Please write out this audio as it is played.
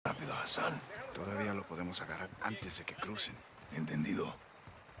Hassan. Todavía lo podemos agarrar antes de que crucen. Entendido.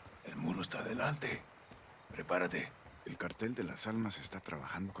 El muro está adelante. Prepárate. El cartel de las almas está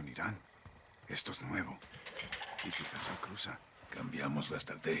trabajando con Irán. Esto es nuevo. ¿Y si Hassan cruza? Cambiamos la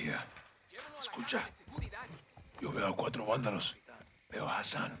estrategia. Escucha. Yo veo a 4 vándalos. Veo a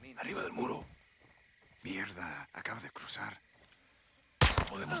Hassan arriba del muro. Mierda, acaba de cruzar. No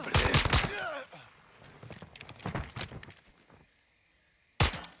podemos perder.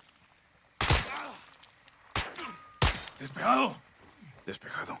 Despejado.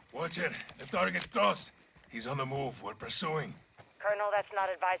 Despejado. Watcher, the target crossed. He's on the move. We're pursuing. Colonel, that's not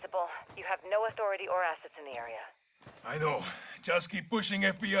advisable. You have no authority or assets in the area. I know. Just keep pushing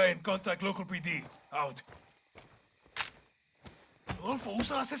FBI and contact local PD. Out. Rodolfo,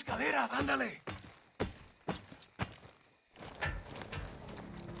 usa las escaleras. Ándale.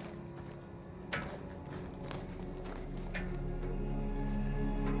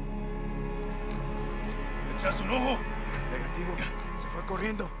 ¿Le echaste un ojo? Negativo. Se fue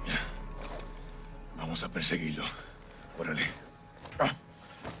corriendo. Vamos a perseguirlo. Órale.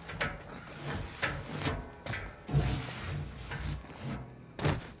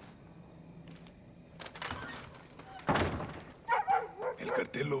 El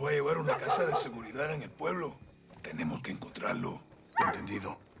cartel lo va a llevar a una casa de seguridad en el pueblo. Tenemos que encontrarlo.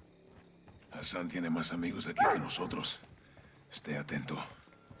 Entendido. Hassan tiene más amigos aquí que nosotros. Esté atento.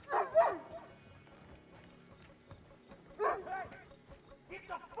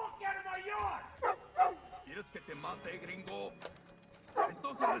 ¿Quieres que te mate, gringo?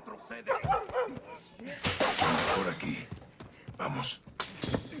 Entonces retrocede. Por aquí. Vamos.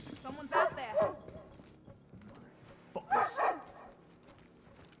 Someone's out there.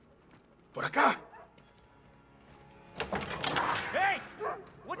 ¡Por acá! Hey!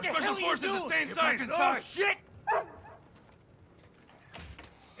 What the Special hell are you forces doing? stay Get back inside. Oh, shit!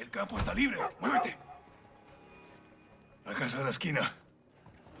 El campo está libre. ¡Muévete! La casa de la esquina.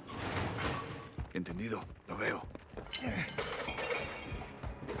 Entendido. Lo veo.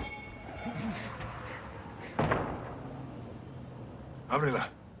 Ábrela.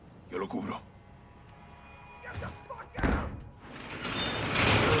 Yo lo cubro. Cuidado,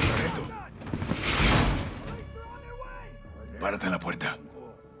 sargento. Párate en la puerta.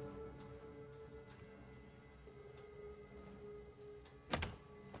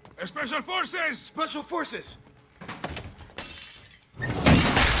 Special Forces! Special Forces! You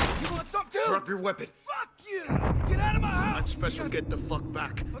want some too? Drop your weapon. Fuck you! Get out of my house! Special, get the fuck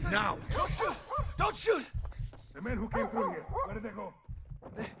back. Now! Don't shoot! Don't shoot! The men who came through here, where did they go?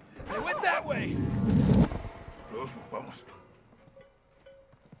 They went that way! Rodolfo, vamos.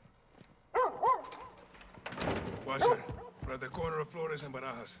 Watcher, we're at the corner of Flores and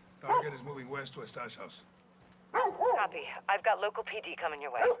Barajas. Target is moving west to a stash house. Copy. I've got local PD coming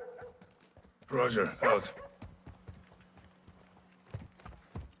your way. Roger, out.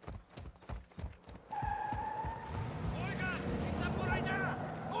 ¡Oigan! ¡Está por allá!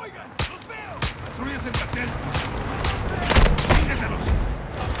 ¡Oigan! ¡Los veo! ¡Patrullas del cartel! ¡Sígueselos!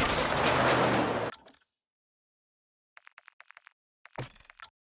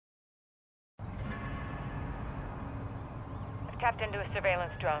 Tapped into a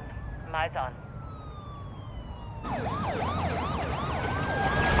surveillance drone. Eyes on.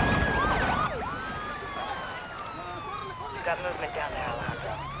 Got movement down there,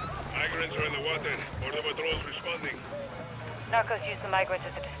 Alejandro. Migrants are in the water. Border patrols responding. Narcos use the migrants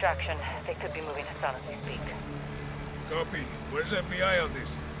as a distraction. They could be moving Hassan as we speak. Copy. Where's FBI on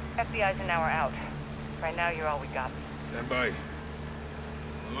this? FBI's an hour out. Right now, you're all we got. Stand by.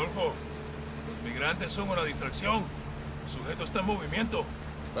 Rodolfo, los migrantes son una distracción. El sujeto está en movimiento.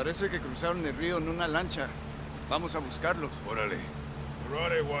 Parece que cruzaron el río en una lancha. Vamos a buscarlos. Órale. We're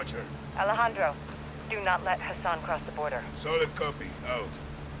on it, Watcher. Alejandro, do not let Hassan cross the border. Solid copy. Out.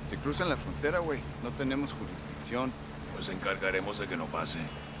 Si cruzan la frontera, güey, no tenemos jurisdicción. Nos encargaremos de que no pase.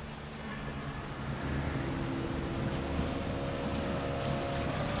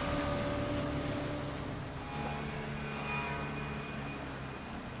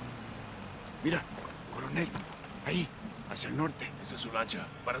 Mira, coronel. Ahí, hacia el norte. Esa es su lancha.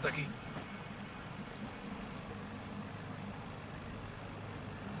 Párate aquí.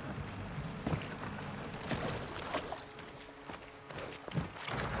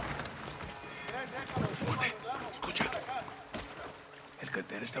 Oye, escucha. El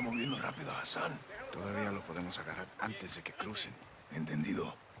cartel está moviendo rápido a Hassan. Todavía lo podemos agarrar antes de que crucen.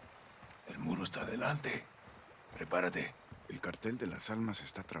 Entendido. El muro está adelante. Prepárate. El cartel de las almas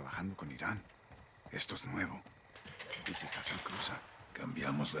está trabajando con Irán. Esto es nuevo. ¿Y si Hassan cruza?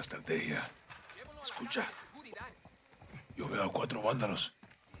 Cambiamos la estrategia. Escucha. Yo veo a 4 vándalos.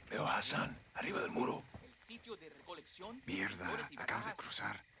 Veo a Hassan, arriba del muro. Mierda, acabo de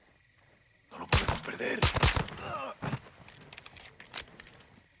cruzar. No lo podemos perder.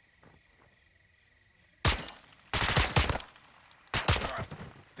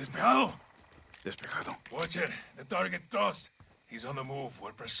 Despejado. Despejado. Watcher, the target crossed. He's on the move.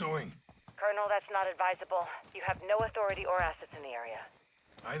 We're pursuing. Colonel, that's not advisable. You have no authority or assets in the area.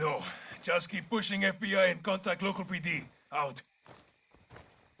 I know. Just keep pushing FBI and contact local PD. Out.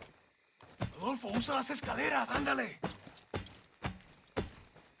 Rodolfo, usa las escaleras. Ándale.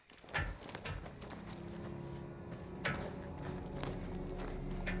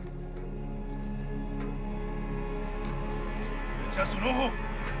 ¿Le echaste un ojo?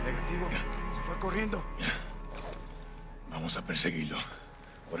 Negativo. Se fue corriendo. Vamos a perseguirlo.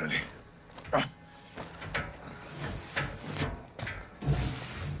 Órale. Ah.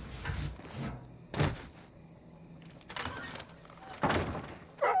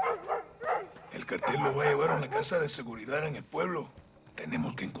 El cartel lo va a llevar a una casa de seguridad en el pueblo.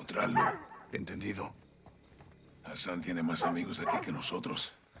 Tenemos que encontrarlo. Entendido. Hassan tiene más amigos aquí que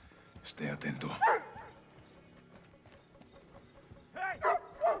nosotros. Esté atento. Hey!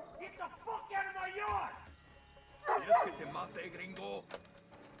 Get the fuck out of my yard! ¿Quieres que te mate, gringo?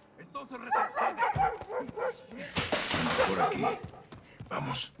 Entonces retrocede. Por aquí.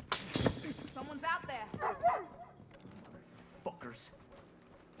 Vamos. Someone's out there. Fuckers.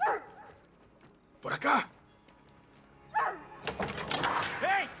 Por acá.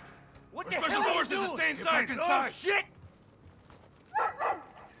 Hey! What the Special hell are you forces, doing? stay inside. Get back inside. Oh, shit!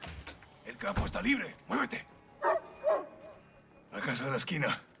 El campo está libre. Muévete. La casa de la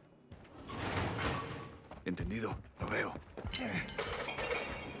esquina. Entendido. Lo veo.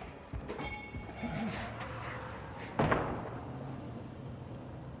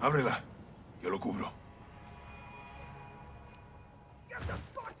 Ábrela. Yo lo cubro. Get the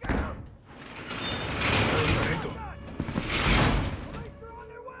fuck out! Cuidado, sargento. Police are on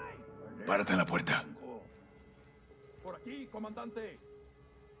their way! Párate en la puerta. Por aquí, comandante.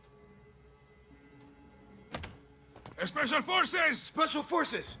 Special Forces. Special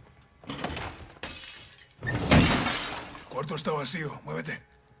Forces. El cuarto está vacío. Muévete.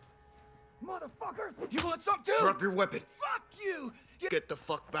 Motherfuckers! You want some too? Drop your weapon. Fuck you! Get the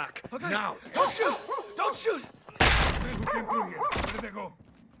fuck back. Now. Don't shoot! Don't shoot! Ven, who came through here? Where did they go?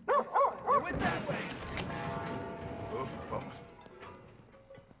 They went that way. Uf, vamos.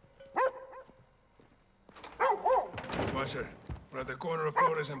 Watcher, we're at the corner of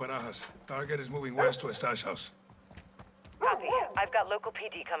Flores and Barajas. Target is moving west to a stash house. Copy. I've got local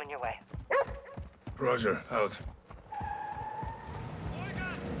PD coming your way. Roger, out.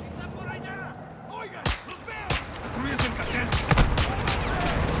 Oigan, está por allá. Oigan, los veo. ¡Destruyes el cartel!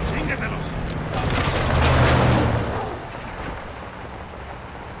 ¡Chíngatelos!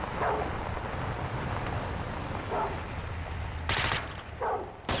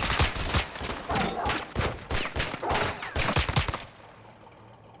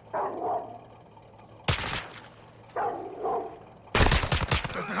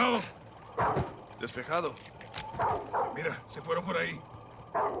 ¡Despejado! Despejado. Mira, se fueron por ahí.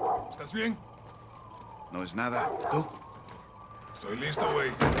 ¿Estás bien? No es nada. ¿Tú? Estoy listo,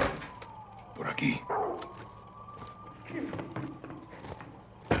 güey. Por aquí.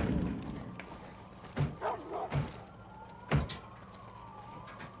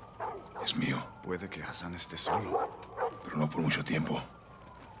 Es mío, Puede que Hassan esté solo. pero no por mucho tiempo.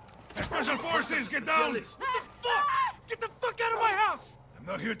 Special Forces, get down! Fuck! Get the fuck out of my house! I'm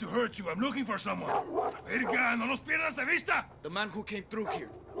not here to hurt you. I'm looking for someone. Verga, no los pierdas de vista! The man who came through here.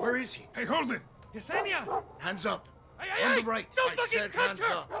 Where is he? Hey, hold it! Yesenia! Hands up. Hey, hey, On hey! the right. Don't I fucking said touch hands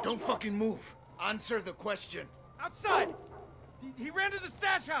her! up. Don't fucking move. Answer the question. Outside! He ran to the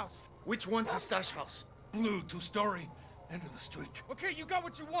stash house! Which one's the stash house? Blue, two-story, end of the street. Okay, you got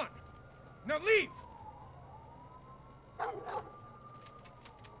what you want. Now leave!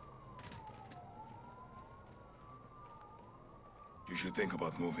 You should think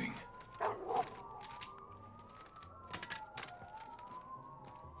about moving.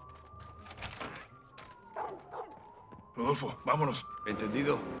 Rodolfo, vámonos.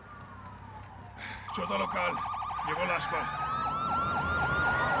 Entendido. Chota local. Llegó el aspa.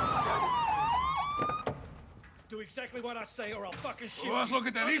 Do exactly what I say or I'll fucking shoot Tú haz you. lo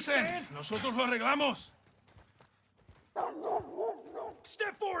que te dicen. Understand? Nosotros lo arreglamos.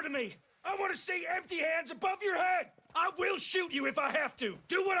 Step forward to me. I want to see empty hands above your head. I will shoot you if I have to.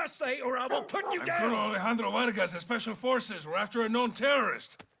 Do what I say or I will put you I'm down. Colonel Alejandro Vargas, the Special Forces. We're after a known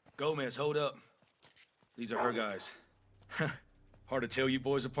terrorist. Gomez, hold up. These are her guys. Hard to tell you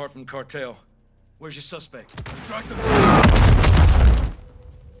boys apart from the cartel. Where's your suspect? Track them.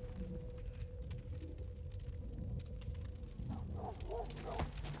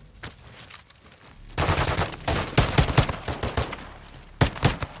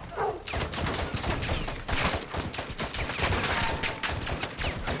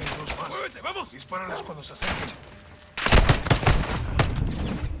 ¡Vamos! Dispárales cuando se acerquen.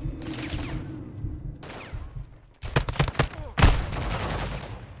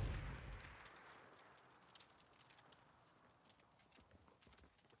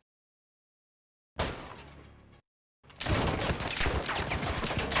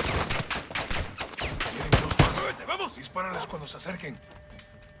 ¡Vamos! Dispárales cuando se acerquen.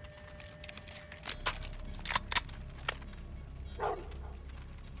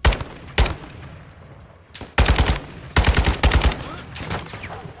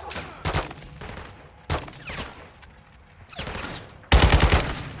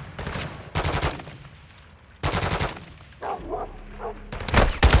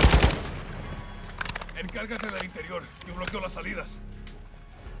 Encárgate del interior. Yo bloqueo las salidas.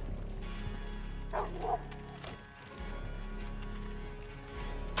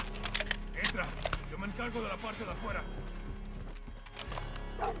 Entra. Yo me encargo de la parte de afuera.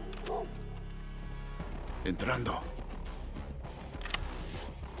 Entrando.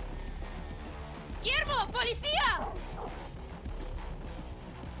 ¡Guillermo! ¡Policía!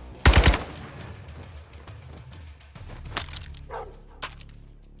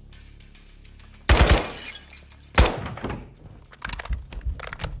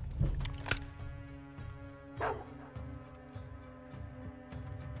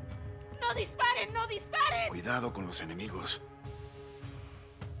 ¡No disparen! ¡No disparen! Cuidado con los enemigos.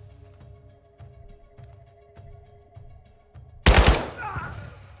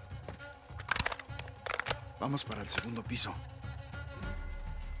 Vamos para el segundo piso.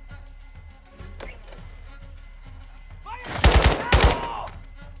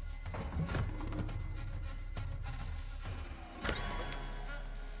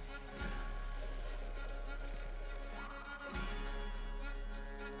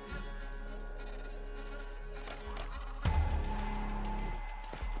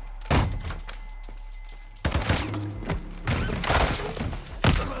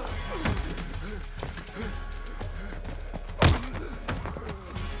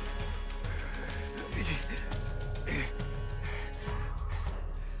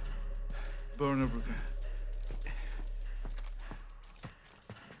 Burn everything.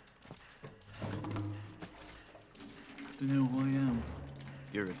 Do you know who I am?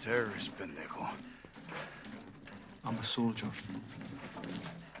 You're a terrorist, pendejo. I'm a soldier.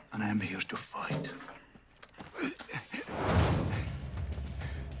 And I'm here to fight.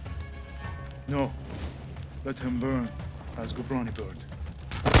 No. Let him burn as Gobrani burned.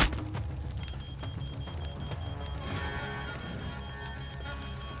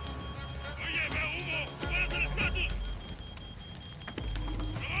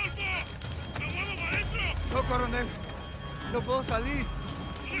 No, coronel. No puedo salir.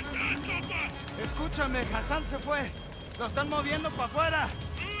 Escúchame, Hassan se fue. Lo están moviendo para afuera.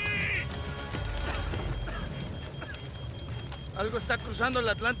 Algo está cruzando el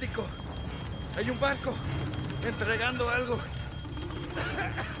Atlántico. Hay un barco entregando algo.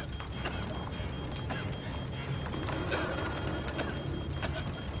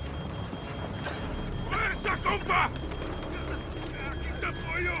 ¡Fuerza, compa! ¡Aquí te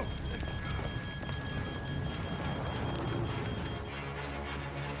apoyo!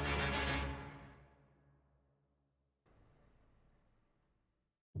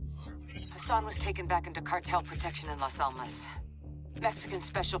 Hassan was taken back into cartel protection in Las Almas. Mexican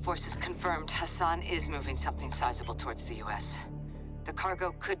Special Forces confirmed Hassan is moving something sizable towards the U.S. The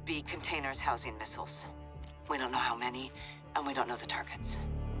cargo could be containers housing missiles. We don't know how many, and we don't know the targets.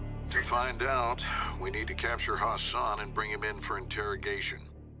 To find out, we need to capture Hassan and bring him in for interrogation.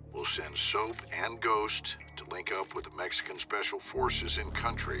 We'll send Soap and Ghost to link up with the Mexican Special Forces in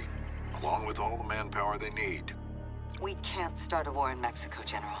country, along with all the manpower they need. We can't start a war in Mexico,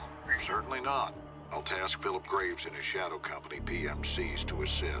 General. Certainly not. I'll task Philip Graves and his shadow company, PMCs, to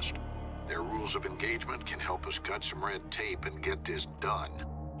assist. Their rules of engagement can help us cut some red tape and get this done.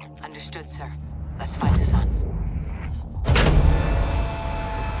 Understood, sir. Let's find Hassan.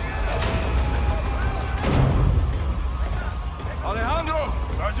 Alejandro!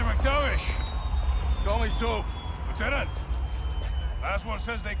 Sergeant McTavish! Call me Soap. Lieutenant! Last one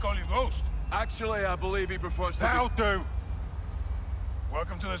says they call you Ghost. Actually, I believe he prefers to That'll do!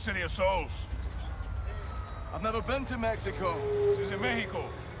 Welcome to the City of Souls. I've never been to Mexico. This is in Mexico.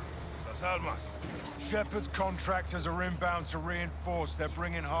 Las Almas. Shepard's contractors are inbound to reinforce. They're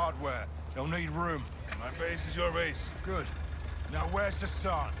bringing hardware. They'll need room. My base is your base. Good. Now where's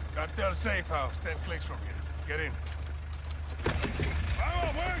Hassan? Cartel safe house, 10 clicks from here. Get in.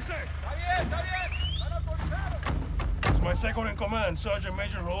 Vamos, muévense! Está bien, está bien. Están autorizados. It's my second in command, Sergeant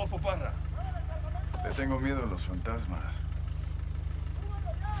Major Rodolfo Parra. Le tengo miedo a los fantasmas.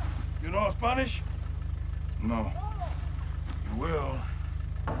 You You know Spanish? No. You will.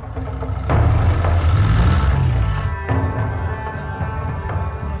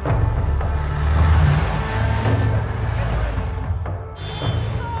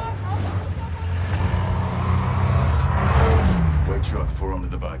 White truck, 4 under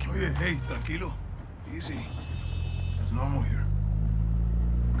the back. Oh, yeah, hey, tranquilo. Easy. It's normal here.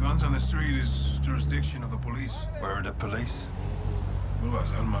 Guns on the street is jurisdiction of the police. Where are the police? Well,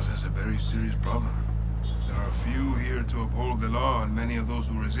 Las Almas has a very serious problem. There are few here to uphold the law, and many of those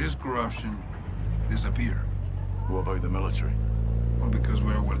who resist corruption disappear. What about the military? Well, because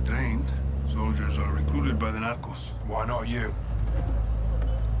we're well trained, soldiers are recruited by the narcos. Why not you?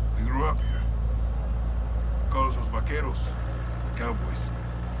 We grew up here. Call us los vaqueros, cowboys.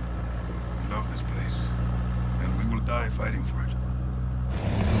 We love this place, and we will die fighting for it.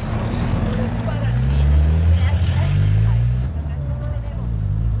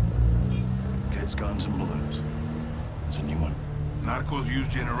 Kids, guns, and balloons. It's a new one. Narcos use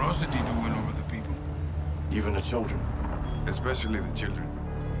generosity to win over the people. Even the children. Especially the children.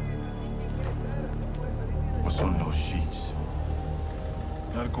 What's on those sheets?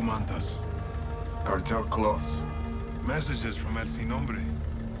 Narcomantas. Cartel cloths. Messages from El Sin Nombre.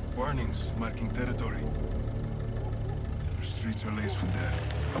 Warnings marking territory. The streets are laced with death.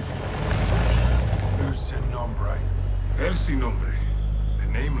 Who's Sin Nombre? El Sin Nombre. The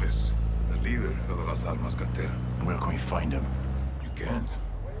nameless. The leader of the Las Almas cartel. Where can we find him? You can't.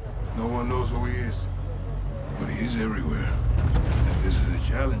 No one knows who he is. But he is everywhere. And this is a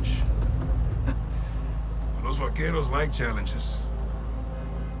challenge. Los vaqueros like challenges.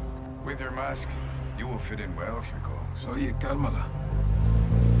 With your mask, you will fit in well here, Goals. Oye, cálmala.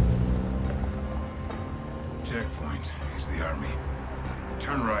 Checkpoint is the army.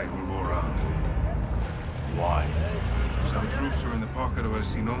 Turn right, we'll go around. Why? Some troops are in the pocket of El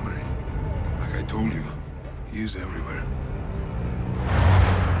Sin Nombre. Like I told you, he is everywhere.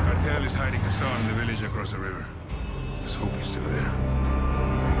 Cartel is hiding Hassan in the village across the river. Let's hope he's still there.